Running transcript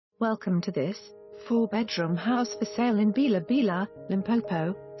Welcome to this 4-bedroom house for sale in Bela Bela,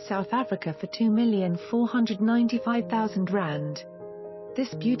 Limpopo, South Africa for R2,495,000.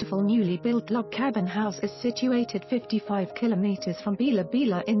 This beautiful newly built log cabin house is situated 55 kilometers from Bela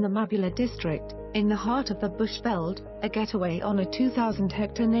Bela in the Mabula district, in the heart of the Bushveld, a getaway on a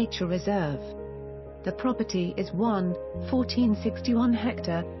 2,000-hectare nature reserve. The property is 1,1461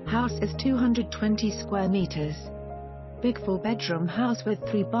 hectare, house is 220 square meters. Big 4-bedroom house with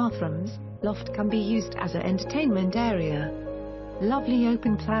 3 bathrooms, loft can be used as an entertainment area. Lovely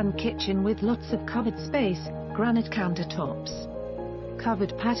open-plan kitchen with lots of covered space, granite countertops.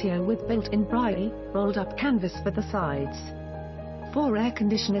 Covered patio with built-in braai, rolled-up canvas for the sides. 4 air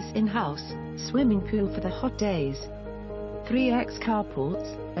conditioners in-house, swimming pool for the hot days. 3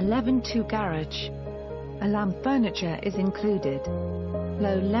 carports, 11-2 garage. Alarm furniture is included.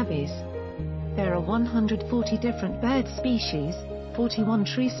 Low levies. There are 140 different bird species, 41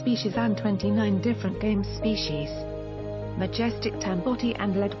 tree species and 29 different game species. Majestic tamboti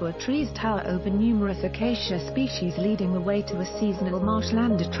and leadwood trees tower over numerous acacia species, leading the way to a seasonal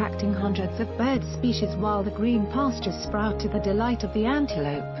marshland attracting hundreds of bird species, while the green pastures sprout to the delight of the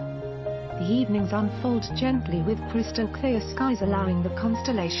antelope. The evenings unfold gently with crystal clear skies, allowing the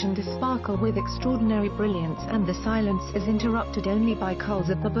constellation to sparkle with extraordinary brilliance, and the silence is interrupted only by calls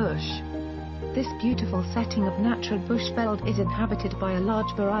of the bush. This beautiful setting of natural bushveld is inhabited by a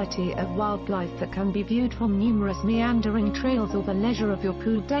large variety of wildlife that can be viewed from numerous meandering trails or the leisure of your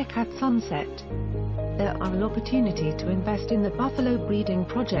pool deck at sunset. There are an opportunity to invest in the buffalo breeding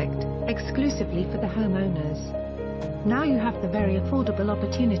project, exclusively for the homeowners. Now you have the very affordable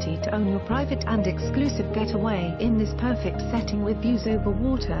opportunity to own your private and exclusive getaway in this perfect setting with views over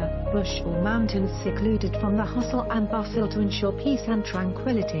water, bush or mountains, secluded from the hustle and bustle to ensure peace and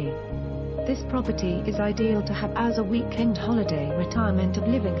tranquility. This property is ideal to have as a weekend holiday retirement of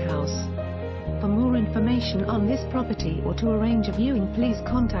living house. For more information on this property or to arrange a viewing, please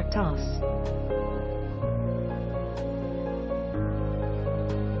contact us.